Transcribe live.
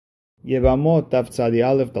Yevamot Taf Tzadi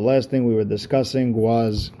Aleph. The last thing we were discussing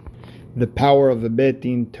was the power of the Beit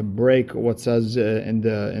Din to break what says from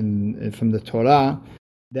the Torah.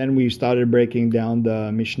 Then we started breaking down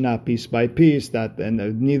the Mishnah piece by piece that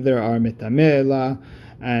neither are metamela,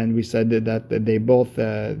 and we said that they both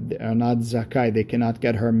are not zakai. They cannot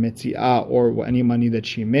get her mitziah or any money that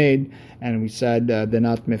she made. And we said they're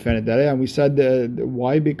not meferet dareh. And we said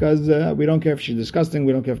why? Because we don't care if she's disgusting.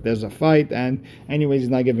 We don't care if there's a fight. And anyways,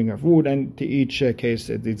 he's not giving her food. And to each case,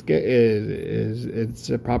 it's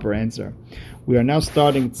a proper answer. We are now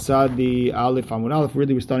starting Tzadi Aleph Amud Aleph.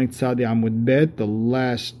 Really, we're starting Tzadi Amud Bet, the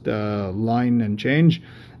last line and change.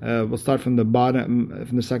 We'll start from the bottom,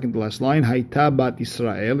 from the second to last line. Hayta bat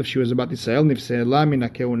Israel. If she was about Israel, nifseela min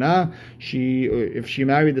hakeuna. If she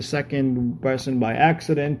married the second person by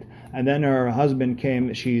accident, and then her husband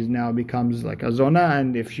came, she now becomes like a zona.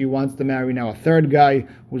 And if she wants to marry now a third guy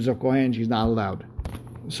who's a kohen, she's not allowed.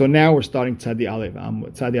 So now we're starting Tzadi Aleph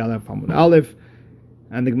Amud Aleph,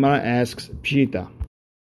 and the Gemara asks Pshita.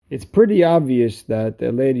 It's pretty obvious that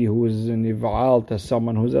a lady who is an Ival to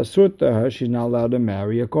someone who's asur to her, she's not allowed to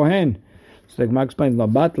marry a Kohen. So the Gemara explains,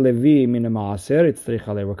 Bat Levi min Maaser, it's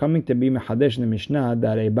Trichale. We're coming to be Mechadesh in the Mishnah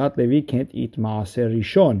that a Bat Levi can't eat Maaser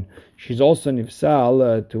Rishon. She's also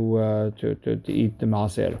Nifsal to eat the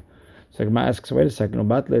Maaser. So the Gemara asks, wait a second,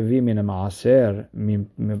 Bat Levi min Maaser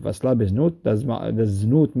Mivasla Biznut? Does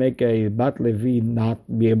Znut make a Bat Levi not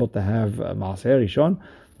be able to have Maaser Rishon?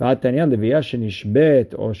 A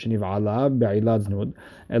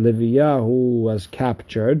Leviya who was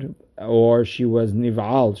captured, or she was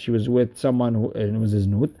niv'al, she was with someone who was his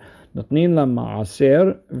nut. Notnin la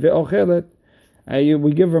ma'aser ve'ochelet.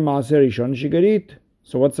 We give her ma'aser rishon, she could eat.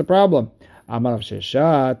 So what's the problem? Amar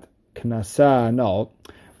sheshat knasa. No,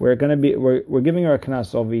 we're giving her a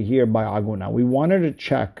knas over here by aguna. We want her to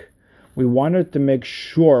check. We want her to make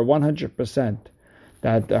sure 100%.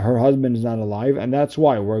 That her husband is not alive, and that's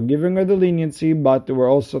why we're giving her the leniency, but we're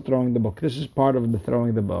also throwing the book. This is part of the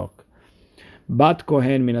throwing the book. Bat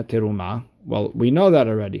kohen mina teruma. Well, we know that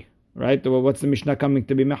already, right? What's the Mishnah coming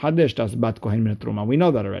to be mechadesh? That's bat kohen mina teruma. We know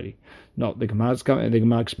that already. No, the Gemara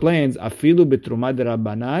explains afilu betruma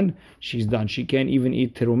derabanan. She's done. She can't even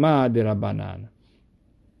eat teruma derabanan.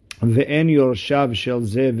 Ve'en yorshav shel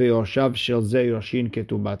ze ve'yorshav shel ze yoshin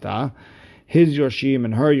ketubata. His yoshim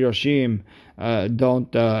and her yoshim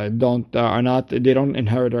don't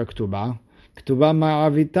inherit her ketubah. Ketubah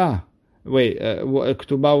ma'avita. Wait,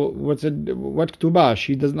 ketubah. What ketubah?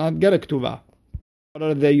 She does not get a ketubah. What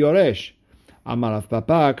are they yoresh? Amarav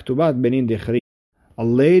papa ketubat benin dechri. A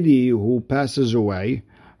lady who passes away,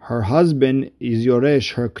 her husband is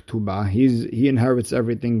yoresh her ketubah. He inherits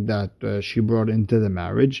everything that she brought into the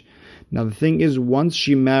marriage. Now the thing is, once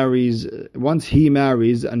he marries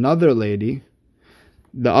another lady,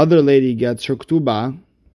 the other lady gets her ketubah.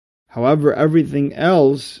 However, everything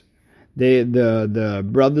else, the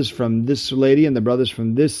brothers from this lady and the brothers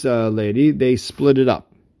from this lady, they split it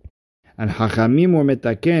up. And Chachamim were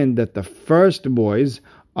metaken that the first boys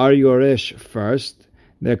are yoresh first,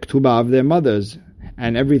 the ketubah of their mothers,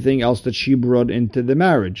 and everything else that she brought into the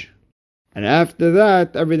marriage. And after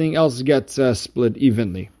that, everything else gets split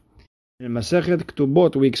evenly. In Masechet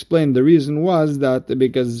Ketubot, we explained the reason was that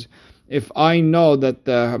because if I know that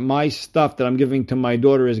my stuff that I'm giving to my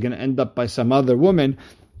daughter is going to end up by some other woman,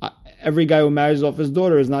 every guy who marries off his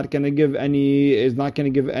daughter is not going to give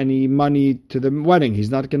any money to the wedding.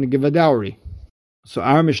 He's not going to give a dowry. So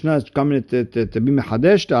our Mishnah is coming to be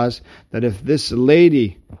mechadesh to us that if this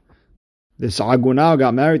lady, this Agunah,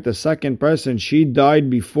 got married to the second person, she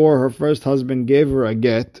died before her first husband gave her a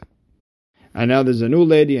get, and now there's a new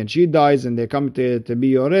lady and she dies and they come to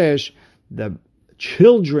be yoresh, the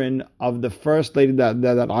children of the first lady that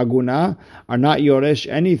Aguna are not yoresh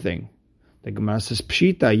anything. The Gemara says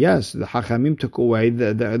pshita, yes, the Hachamim took away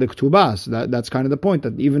the ketubah. So that's kind of the point,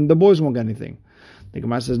 that even the boys won't get anything. The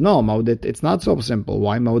Gemara says no, it's not so simple.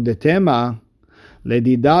 Why maudetema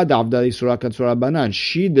ledida davda isura katsura banan?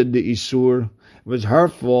 She did the isur. It was her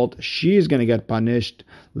fault. She's going to get punished.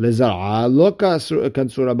 Lezara lo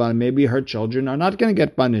katsura banan. Maybe her children are not going to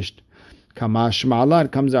get punished. Kamash Ma'ala,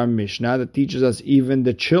 comes our Mishnah that teaches us even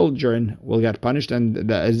the children will get punished, and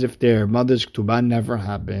as if their mother's ketubah never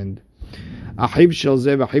happened. Ahiv shel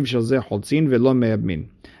zeh v'ahiv shel zeh choltzin v'lo meyabmin.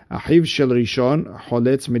 Ahiv shel rishon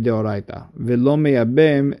choletz mideoraita v'lo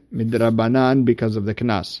meyabem midrabanan because of the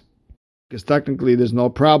knas. Because technically there's no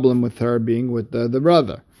problem with her being with the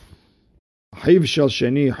brother. Ahiv shel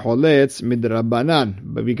sheni choletz midrabanan,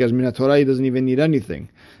 but because min Torah he doesn't even need anything.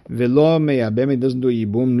 Velo meyabem, it doesn't do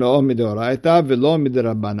yibum, lo midoraita, velo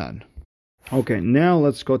midrabanan. Okay, now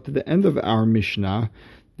let's go to the end of our Mishnah.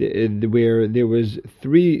 where there was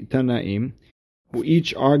three Tanaim who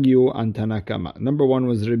each argue on Tanakama. Number one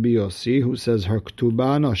was Rabbi Yossi, who says her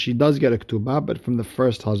Ketubah, no, she does get a Ketubah, but from the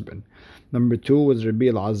first husband. Number two was Rabbi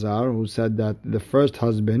Elazar, who said that the first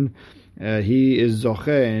husband, he is zoche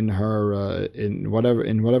in her in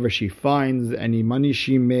whatever she finds, any money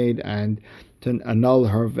she made, and to annul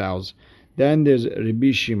her vows. Then there's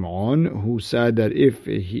Rabbi Shimon, who said that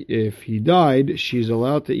if he died, she's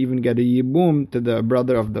allowed to even get a yibum to the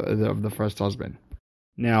brother of the first husband.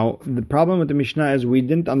 Now, the problem with the Mishnah is we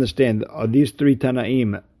didn't understand, these three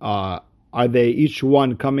Tanaim, are they each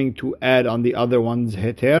one coming to add on the other one's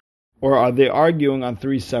heter, or are they arguing on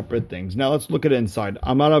three separate things? Now let's look at it inside.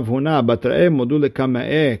 Amar Rav Huna, batra'e module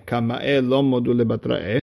kama'e lo module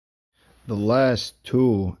batra'e. The last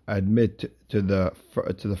two admit to the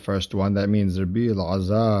first one. That means Rabbi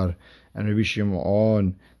Elazar and Rabbi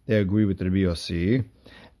Shimon, they agree with Rabbi Yossi.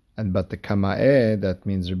 But the Kama'eh, that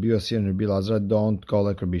means Rabbi Yossi and Rabbi Elazar don't go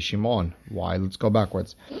like Rabbi Shimon. Why? Let's go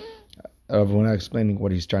backwards. Rav Huna explaining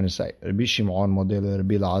what he's trying to say. Rabbi Shimon model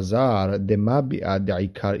Rabbi Elazar dema bi'ad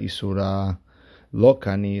ikar isura lo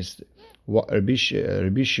kanis.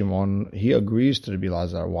 Rabbi Shimon, he agrees to Rabbi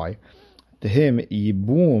Elazar. Why? To him,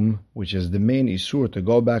 yibum, which is the main isur, to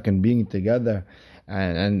go back and being together,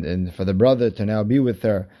 and for the brother to now be with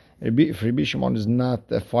her. Rabbi Shimon is not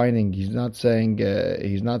finding. He's not saying that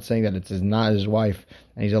it's not his wife,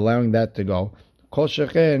 and he's allowing that to go. Kol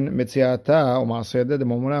sheken mitziata or ma'aseh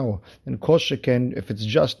demomunahu. And kol sheken, if it's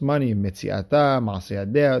just money, mitziata,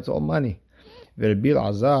 ma'aseh, it's all money. Rabbi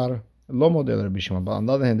Elazar lo model Rabbi Shimon. But on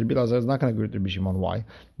the other hand, Rabbi Elazar is not going to agree with Rabbi Shimon. Why?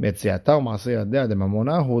 Mitziata or ma'aseh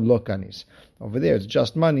demomunahu lo kanis. Over there, it's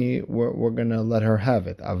just money. We're going to let her have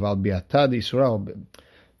it. Aval biata di surah.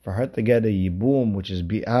 For her to get a yibum, which is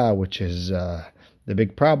bi'ah, which is the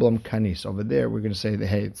big problem, kanis. Over there, we're going to say that,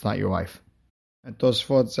 hey, it's not your wife. And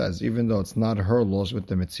Tosfot says, even though it's not her loss with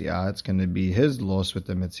the mitziah, it's going to be his loss with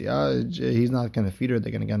the mitziah. He's not going to feed her.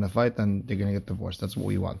 They're going to get in a fight, and they're going to get divorced. That's what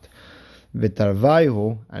we want.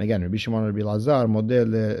 V'tarvayhu, and again, Rabbi Shimon and Rabbi Elazar,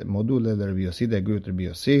 module Rabbi Yossi, they agree with Rabbi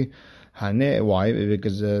Yossi. Hane, why?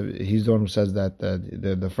 Because he's the one who says that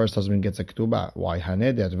the first husband gets a ketubah. Why?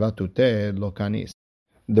 Hane de'atvatute lo kanis.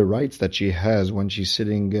 The rights that she has when she's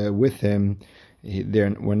sitting with him,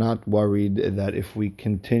 we're not worried that if we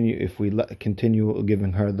continue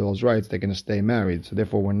giving her those rights, they're going to stay married. So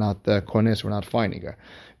therefore, we're not kones, we're not finding her.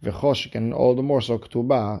 V'choshek, and all the more so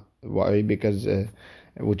ketubah. Why? Because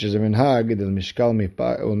which is a minhag,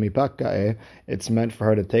 it's meant for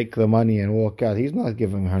her to take the money and walk out. He's not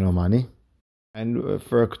giving her no money. And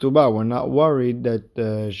for a ketubah, we're not worried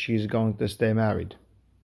that she's going to stay married.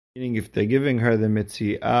 Meaning, if they're giving her the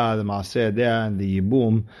mitziah, the maaseh and the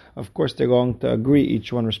yibum, of course they're going to agree,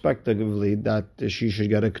 each one respectively, that she should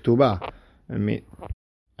get a ketubah.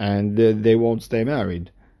 And they won't stay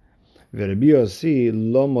married. Rabbi Yossi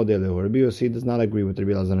lo modelu. Rabbi Yossi does not agree with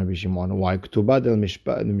Rabbi Elazar and Rabbi Shimon. Why? Ketubah del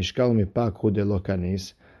mishkal mipak hu de lo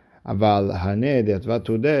kanis, aval hane de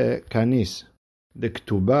atvatu de kanis. The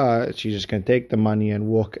ketubah, she just can take the money and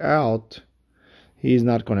walk out. He's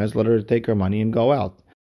not going to let her take her money and go out.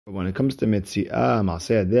 But when it comes to mitziah,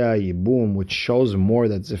 maaseh yibum, which shows more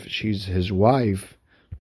that if she's his wife,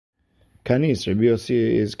 kanis, Rabbi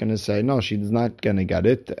Yossi is going to say no, she's not going to get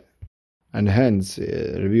it, and hence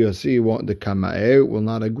Rabbi Yossi, the kama'eh, will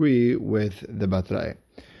not agree with the batra'eh.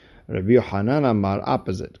 Rabbi Yochanan amar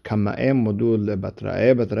opposite, kama'eh modul le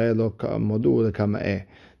batra'eh, batra'eh lo modul le kama'eh.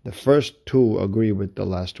 The first two agree with the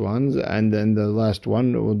last ones, and then the last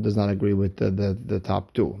one does not agree with the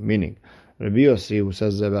top two, meaning Rabbi Yossi, who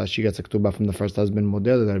says she gets a ketubah from the first husband,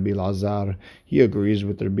 model Rabbi Elazar, he agrees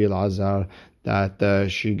with Rabbi Elazar that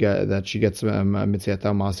she gets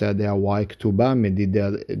mitziyata maaseh. Why ketubah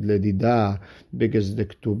medida ledida? Because the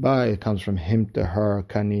ketubah, it comes from him to her,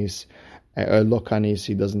 kanis lo kanis,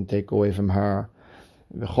 he doesn't take away from her.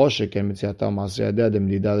 V'choshek and mitziyata maaseh the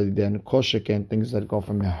medida ledida, and koshek and things that go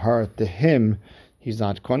from her to him, he's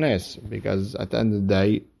not kones, because at the end of the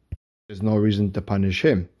day, there's no reason to punish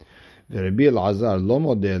him. The Rabbi Elazar lo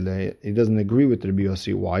model, he doesn't agree with Rabbi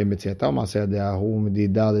Yossi. Why?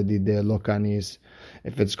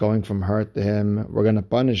 If it's going from her to him, we're going to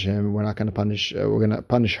punish him. We're not going to punish. We're going to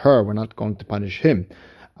punish her. We're not going to punish him.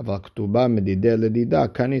 No,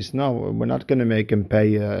 we're not going to make him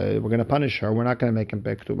pay. We're going to punish her. We're not going to make him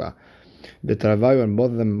pay ketubah. The Travayu, and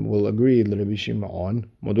both of them will agree. Rabbi Shimon,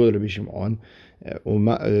 modul Rabbi Shimon,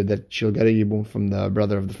 that she'll get a yibum from the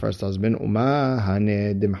brother of the first husband.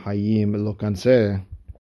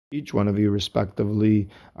 Each one of you respectively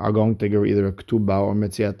are going to give either a ketubah or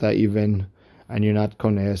mitziata even, and you're not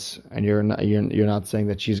kones, and you're not saying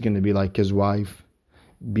that she's going to be like his wife.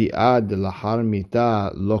 Bi'ah de lahar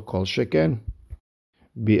mita lo kol sheken.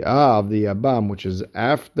 Bi'ah of the Yabam, which is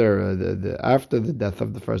after the death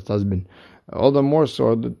of the first husband, all the more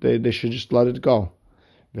so that they should just let it go.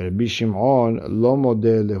 Rabbi Shimon lo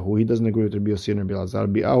modelehu, he doesn't agree with Rabbi Yossi and Rabbi Elazar.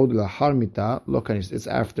 Bi'ah lahar mita lo kanis, it's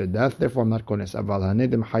after death, therefore I'm not kones. Aval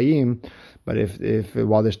hanedim hayim, but if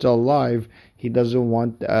while they're still alive, he doesn't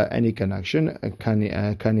want any connection,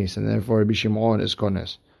 kanis, and therefore Rabbi Shimon is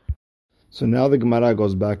kones. So now the Gemara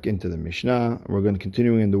goes back into the Mishnah. We're going to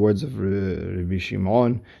continue in the words of Rabbi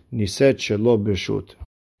Shimon. Niset shelo b'rshut.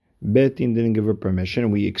 Betin didn't give her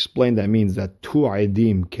permission. We explained that means that two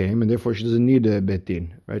aidim came, and therefore she doesn't need a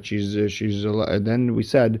betin, right? She's then we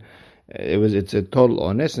said it's a total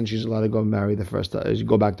honest, and she's allowed to go marry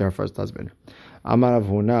go back to her first husband. Amar Rav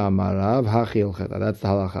Huna, Amar Rav Hachi Elcheta. That's the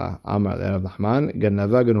halacha. Amar Rav Nachman,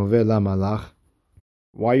 Ganava Ganuve La Malach.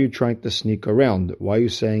 Why are you trying to sneak around? Why are you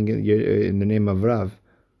saying in the name of Rav?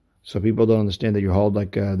 So people don't understand that you hold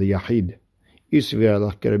like the Yahid. If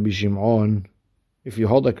you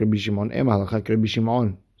hold like Rabbi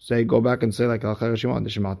Shimon, say, go back and say like Rabbi Shimon,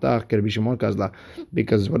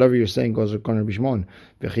 because whatever you're saying goes according to Rabbi Shimon.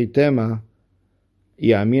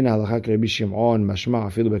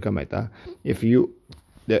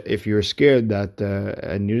 If you're scared that,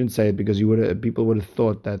 and you didn't say it because people would have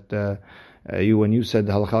thought that when you said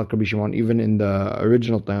halakha Rabbi Shimon, even in the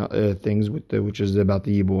original things which is about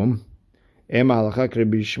the Yibum, halakha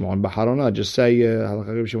Rabbi Shimon b'harona, just say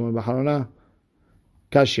halakha Rabbi Shimon b'harona.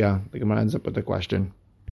 Kashya, the Gemara ends up with the question.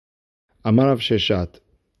 Amar Rav Sheshat.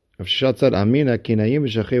 Rav Sheshat said, Amina kinayim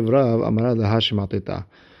v'shachiv Rav amara lahashim atita.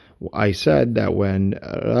 I said that when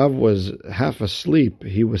Rav was half asleep,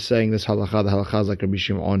 he was saying this halakha, the halakha is like Rabbi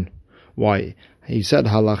Shimon. Why? He said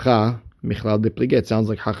halakha, michlal diplige. Sounds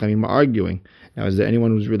like Hachamim are arguing. Now, is there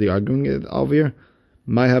anyone who's really arguing it over here?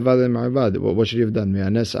 Mai havad marvad. What should he have done?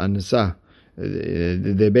 Me'anes anesa.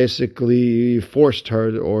 They basically forced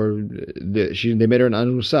her, or they made her an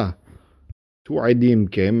anusa. Two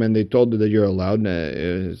aidim came and they told her that you're allowed.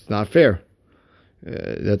 It's not fair.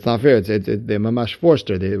 That's not fair. They mamash forced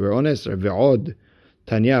her. They were honest. Ve'od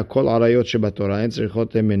Tanya kol arayot shebatorah en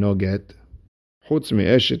tzrichot meno get chutz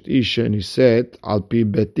me'eshet ish niset al pi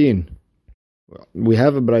betin. We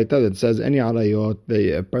have a braita that says any arayot,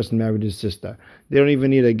 a person married his sister, they don't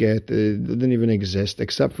even need a get. It doesn't even exist,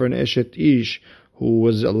 except for an eshet ish who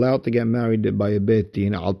was allowed to get married by a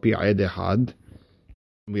betin al pi aid ehad.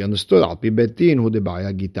 We understood al pi betin who de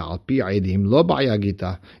ba'ya gita, al pi aidim lo ba'ya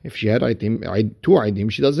gita. If she had two aidim,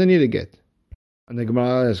 she doesn't need a get. And the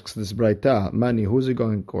Gemara asks this braita, Mani, who's it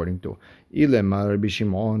going according to? Ilema Rabbi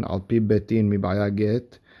Shimon al pi betin mi ba'ya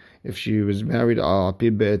get. If she was married al pi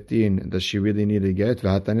betin, does she really need a get?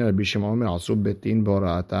 V'hatani Rabbi Shimon also betin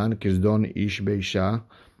bora'atan kizdon ish beisha.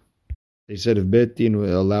 They said if betin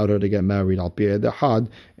allowed her to get married al pi edahad,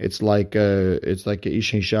 it's like a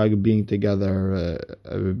ish and shag being together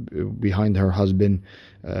behind her husband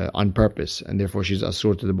on purpose, and therefore she's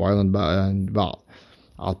asur to the boil and baal.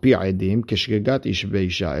 Al pi aidim kishgagat ish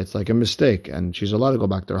beisha. It's like a mistake, and she's allowed to go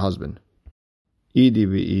back to her husband. Idi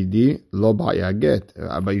v'idi lo ba'ya get,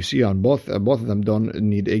 but you see on both of them don't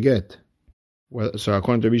need a get. So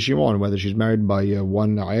according to Rabbi Shimon, whether she's married by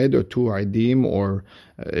one aid or two aidim, or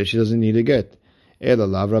she doesn't need a get. Ela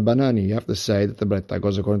lav Rabbanani, you have to say that the braita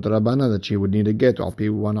goes according to Rabbanan that she would need a get. Al pi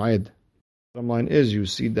one aid. Bottom line is, you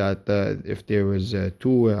see that if there was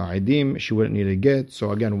two aidim, she wouldn't need a get.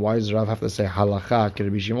 So again, why does Rav have to say halacha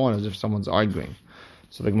Rabbi Shimon as if someone's arguing?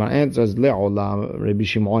 So the Gemara answers le'olam Rabbi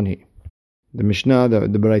Shimoni. The Mishnah,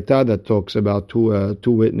 the Braita that talks about two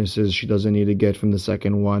witnesses, she doesn't need to get from the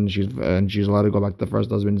second one. She's allowed to go back to the first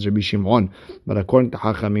husband. It's Rabbi Shimon, but according to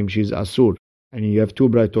Hachamim, she's asur. And you have two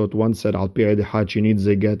Braitot. One said al pi edihad she needs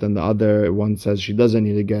a get, and the other one says she doesn't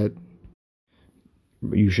need a get.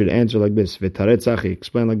 You should answer like this. V'taretzachi,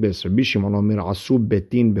 explain like this. Rabbi Shimon omer asu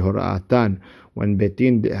betin behora'atan. When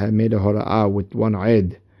betin had made a hora'ah with one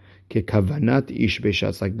ed, ke kavanat ish beisha.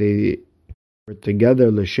 It's like they were together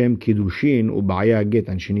l'shem kiddushin u'ba'ya get,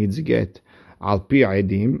 and she needs a get. Al pi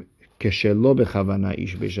edim keshelo bechavana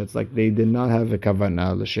ish beisha. It's like they did not have a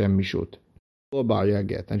kavana l'shem mishut. Lo ba'ya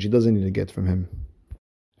get, and she doesn't need a get from him.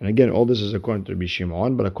 And again, all this is according to Rabbi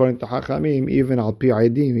Shimon, but according to Hachamim, even al pi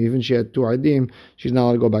aidim, even she had two aidim, she's not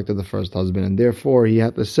allowed to go back to the first husband, and therefore he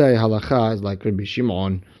had to say halacha is like Rabbi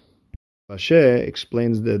Shimon. Rashi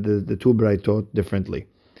explains the two braitot differently.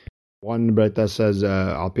 One braita says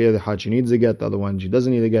al pi edihad she needs a get, the other one she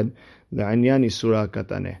doesn't need a get. Le'anyan isura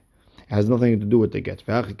kataneh. It has nothing to do with the get.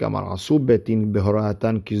 Ve'achi kamar asu betin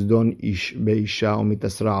behoratan kizdon ish beisha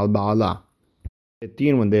umitasra al ba'ala.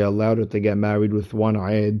 When they allowed her to get married with one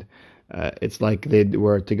aid, it's like they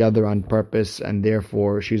were together on purpose, and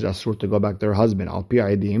therefore she's asur to go back to her husband. Al pi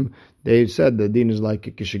aidim, they said the din is like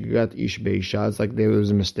kishigat ish beisha. It's like there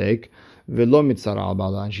was a mistake. Velo mitzara al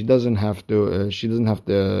bala, and she doesn't have to. She's not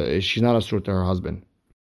asur to her husband.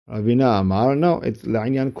 Ravina Amar, no, it's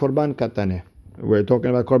la'inyan korban katane. We're talking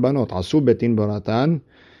about korbanot. Asu betin boratan,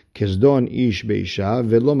 kizdon ish beisha,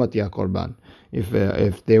 velo matia korban. If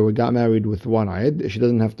they got married with one aid, she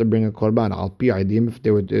doesn't have to bring a korban. Al pi aidim, if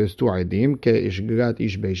there was two aidim, ke ishgagat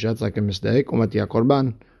ish beisha, it's like a mistake, umatia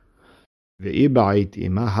korban. Ve'i ba'it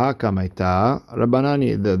ima ha kamaita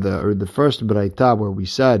rabanani. The first braita where we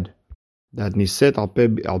said that niset al pi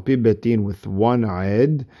betin with one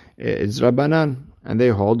aid is rabanan, and they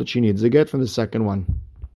hold that she needs a get from the second one.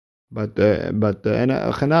 But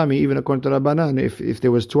Chanami, even according to Rabbanan, if there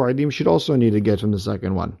was two aidim, she'd also need a get from the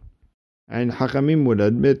second one. And Hakamim would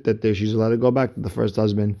admit that she's allowed to go back to the first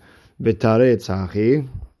husband. V'tarei tzachi,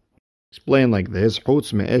 explain like this: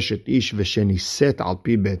 Chutz me'eshet ish v'sheniset al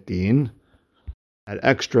pi betin. That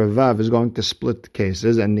extra vav is going to split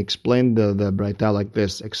cases and explain the braita like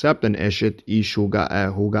this: except an eshet ish who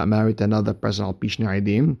got married to another person al pi shne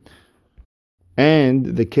aidim, and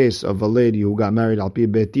the case of a lady who got married al pi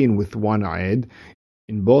betin with one aid.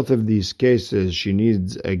 In both of these cases, she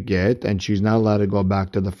needs a get, and she's not allowed to go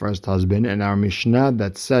back to the first husband. And our Mishnah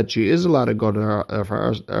that said she is allowed to go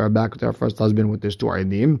to back to her first husband with this two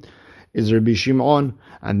aidim is Rabbi Shimon,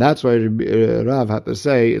 and that's why Rav had to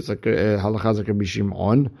say it's like halachas like Rabbi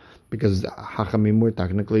Shimon, because Hachamim were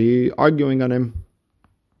technically arguing on him.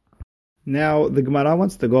 Now, the Gemara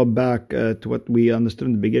wants to go back to what we understood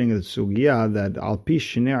in the beginning of the Sugya, that Al Pi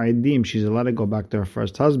Shnei Aidim, she's allowed to go back to her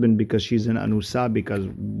first husband because she's an Anusa, because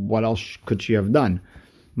what else could she have done?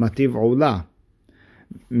 Mativ Ula.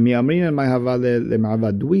 Mi'amrin al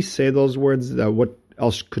le'ma'avad. Do we say those words? What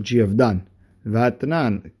else could she have done?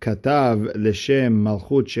 V'atnan, Katav l'shem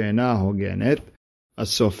malchut she'ena hogenet. A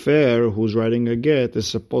sofer who's writing a get is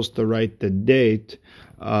supposed to write the date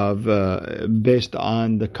of based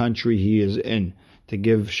on the country he is in, to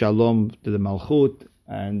give shalom to the malchut,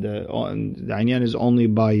 and the inyan is only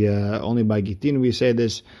by gitin. We say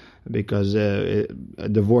this because a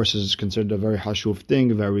divorce is considered a very hashuv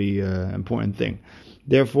thing, a very important thing.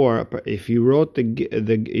 Therefore, if he wrote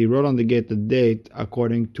he wrote on the gate the date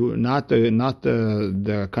according to not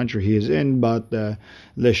the country he is in, but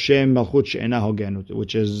l'shem malchut she'ena hogenut,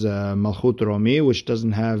 which is malchut romi, which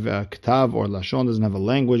doesn't have ktav or lashon, doesn't have a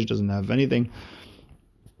language, doesn't have anything.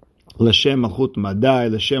 L'shem malchut madai,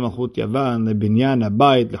 l'shem malchut yavan, lebinyan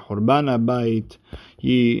habayit, lechurban habayit.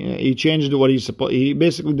 He changed what he's supposed. He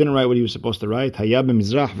basically didn't write what he was supposed to write. Hayab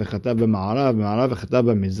b'mizrach v'chatav b'ma'arav, b'ma'arav v'chatav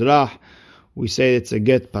b'mizrach. We say it's a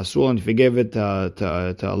get pasul, and if you give it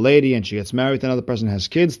to a lady and she gets married to another person, has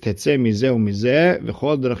kids, tetzeh mizeh u'mizeh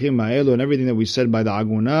v'chol derachim ha'elu, and everything that we said by the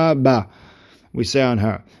aguna, ba, we say on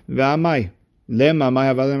her. Ve'amai, lema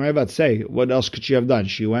amai havalim revat, say, what else could she have done?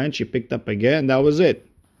 She went, she picked up again, and that was it.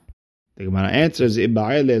 The Gemara answers,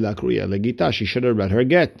 iba'ele lakruya legita, she should have read her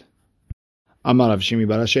get. Amar Rav Shimi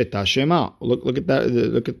barashet tashema. Look at that.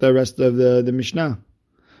 Look at the rest of the Mishnah.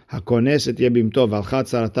 Hakoneset yebimto v'alchat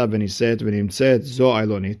sarata v'niset v'nimtzet zo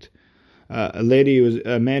ailonit. A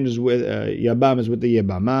man is with Yabam is with the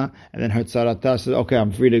Yabama, and then her tzarata says, "Okay,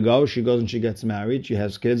 I'm free to go." She goes and she gets married. She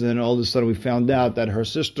has kids, and then all of a sudden we found out that her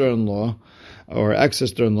sister-in-law or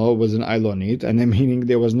ex-sister-in-law was an ailonit, and then meaning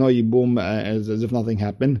there was no yibum, as if nothing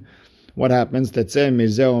happened. What happens? The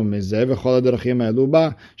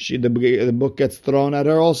book gets thrown at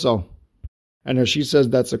her also. And she says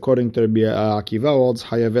that's according to Rabbi Akiva, holds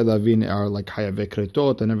Hayave Lavin are like Hayave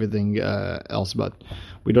Kretot and everything else, but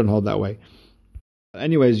we don't hold that way.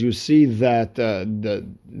 Anyways, you see that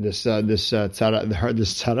this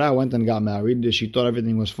tzara went and got married. She thought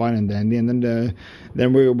everything was fine and dandy, and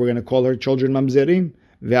then we're going to call her children mamzerim.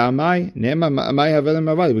 We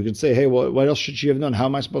could say, hey, what else should she have done? How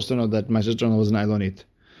am I supposed to know that my sister-in-law was an Ailonit?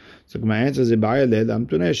 So my answer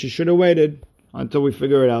is, she should have waited until we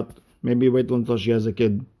figure it out. Maybe wait until she has a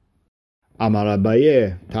kid. Amar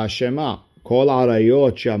Abaye, Tashema, Kol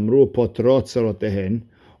Arayot Shamru Potrot Tzarotehen.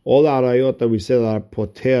 All Arayot that we said are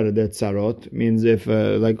Poter de Tzarot means if,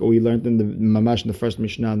 like we learned in the Mamash in the first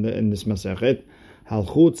Mishnah in this Masechet,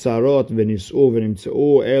 Halchut Tzarot v'nis'u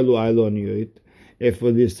v'nimtzeu elu Ailoniyot. If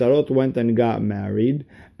the Tzarot went and got married,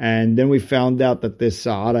 and then we found out that this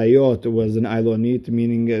Arayot was an Ailonit,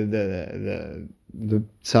 meaning the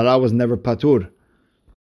Tzara was never Patur.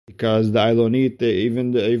 Because the Ailonit,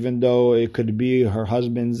 even though it could be her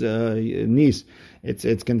husband's niece,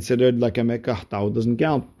 it's considered like a Mekah, it doesn't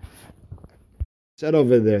count. Said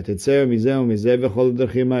over there, she gets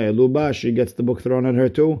the book thrown at her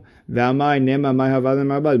too.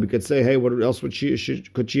 We could say, hey, what else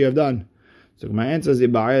could she have done? So my answer is,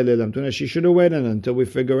 she should have waited until we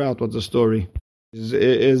figure out what's the story.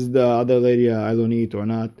 Is the other lady Ilonit or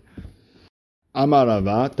not? Amar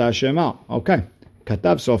Rava Tashema. Okay.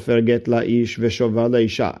 Katav Sofer get la'ish v'shovar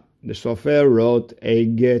la'isha. The Sofer wrote a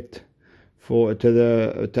get for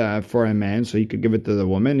a man, so he could give it to the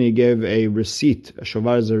woman. He gave a receipt. A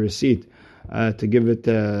shovar is a receipt to give it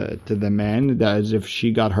to the man. That is if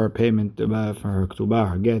she got her payment for her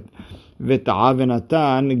ktubah, her get.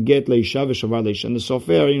 V'ta'avenatan get leisha v'shovar leisha. And the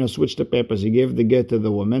sofer, switched the papers. He gave the get to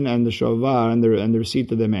the woman and the shovar and the receipt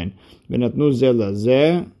to the man. V'natnu zeh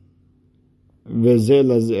lazeh v'zeh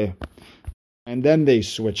lazeh. And then they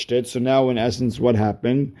switched it. So now, in essence, what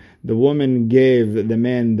happened? The woman gave the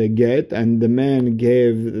man the get, and the man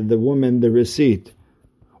gave the woman the receipt.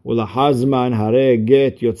 They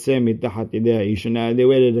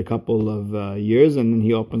waited a couple of years, and then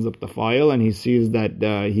he opens up the file, and he sees that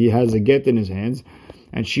he has a get in his hands,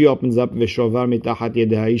 and she opens up v'shovar mitachat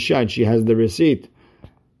yedei isha, and she has the receipt.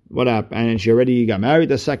 What happened? And she already got married.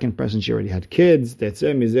 The second person, she already had kids. She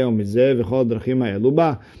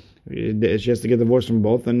has to get divorced from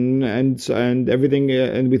both, and everything,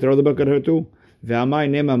 and we throw the book at her too. What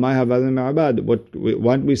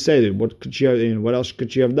we say? What could she have? What else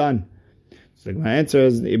could she have done? So my answer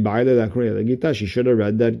is, she should have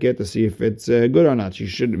read that get to see if it's good or not. She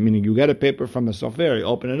should, meaning you get a paper from a sofer, you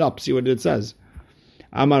open it up, see what it says.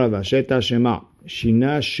 Amar Rava Sheta Shema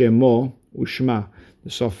Shina Shemo Ushma.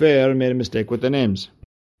 The sofer made a mistake with the names.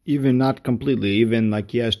 Even not completely, even like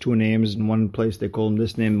he has two names, in one place they call him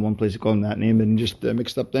this name, in one place they call him that name, and just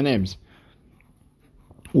mixed up the names.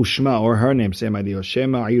 Ushma, or her name, same idea.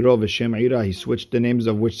 Shema Iro v'Shem Ira, he switched the names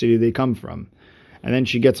of which city they come from. And then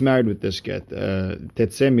she gets married with this get. She had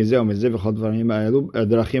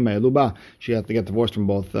to get divorced from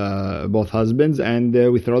both husbands, and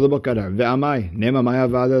we throw the book at her.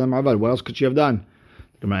 What else could she have done?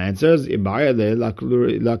 My answer is, she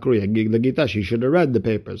should have read the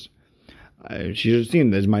papers. She should have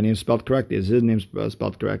seen, is my name spelled correctly? Is his name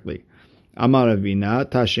spelled correctly? Amar Ravina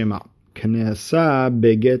Tashema Knesa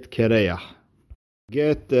beget kereach.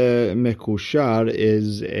 Get mekushar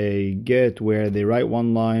is a get where they write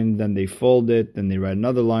one line, then they fold it, then they write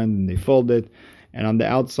another line, then they fold it, and on the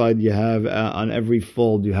outside you have, on every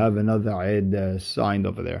fold, you have another ayed signed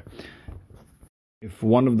over there. If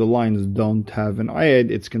one of the lines don't have an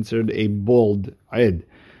ayed, it's considered a bold ayed,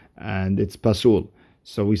 and it's pasul.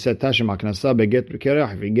 So we said Tashema Knasa beget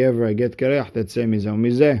kereach. If we gave her a get kereach, that's mizeh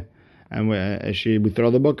mizeh, and we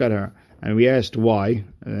throw the book at her. And we asked why.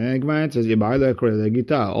 And the Gemara says,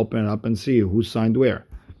 open it up and see who signed where.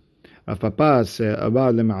 Rabba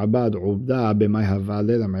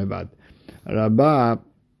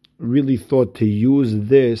really thought to use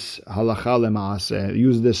this halacha lema'aseh,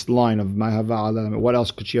 use this line of ma'hava. What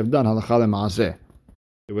else could she have done? Halacha lema'aseh.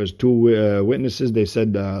 There was two witnesses. They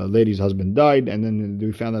said the lady's husband died, and then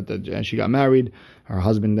we found out that she got married. Her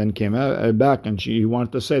husband then came back, and he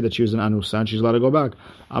wanted to say that she was an anusa, and she's allowed to go back.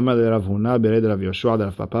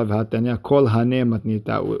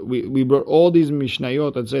 We brought all these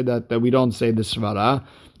mishnayot that say that we don't say the svara.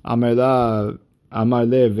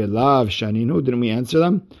 Didn't we answer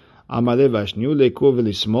them?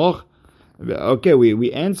 Okay,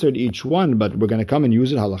 we answered each one, but we're going to come and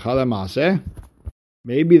use it halacha lema'aseh.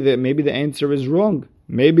 Maybe the answer is wrong.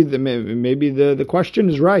 Maybe the question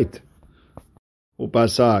is right.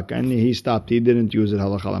 Upasak, and he stopped. He didn't use it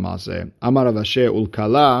halacha lema'aseh. Amar Rav Asher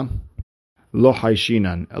ulkala lo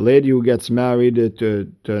haishinan. A lady who gets married to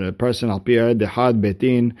a person al pi dehad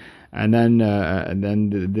betin, and then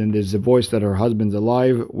there's a voice that her husband's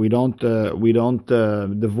alive. We don't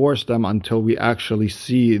divorce them until we actually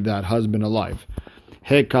see that husband alive.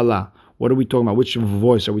 Hey kala. What are we talking about? Which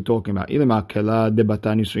voice are we talking about?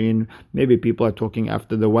 Maybe people are talking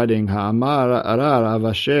after the wedding. Rav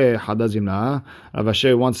Asher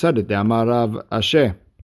once said it.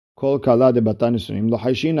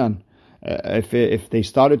 If they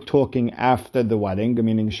started talking after the wedding,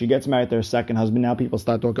 meaning she gets married to her second husband, now people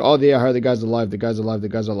start talking, oh, yeah, I heard the guy's alive, the guy's alive, the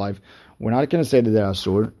guy's alive. We're not going to say that they're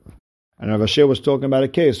asur. And Rav Asher was talking about a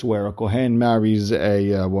case where a kohen marries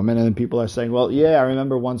a woman, and then people are saying, well, yeah, I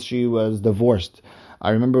remember once she was divorced.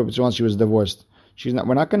 We're not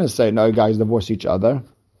going to say, no, guys divorce each other.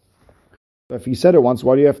 So if you said it once,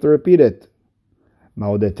 why do you have to repeat it?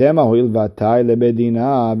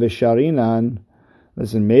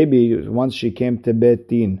 Listen, maybe once she came to Bet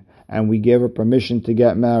Din, and we gave her permission to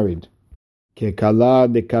get married. It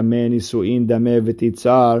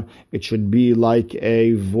should be like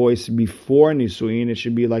a voice before nisuin. It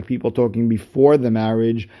should be like people talking before the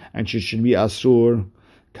marriage, and she should be asur.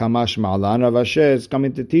 Kamash Ma'lan Rav Ashi is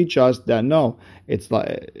coming to teach us that no, it's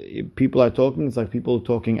like people are talking. It's like people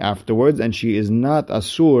talking afterwards, and she is not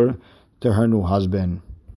asur to her new husband.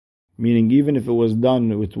 Meaning, even if it was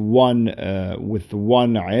done with one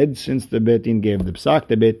ed, since the Beit Din gave the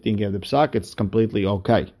psak, it's completely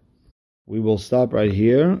okay. We will stop right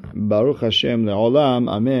here. Baruch Hashem le'olam.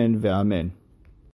 Amen ve'amen.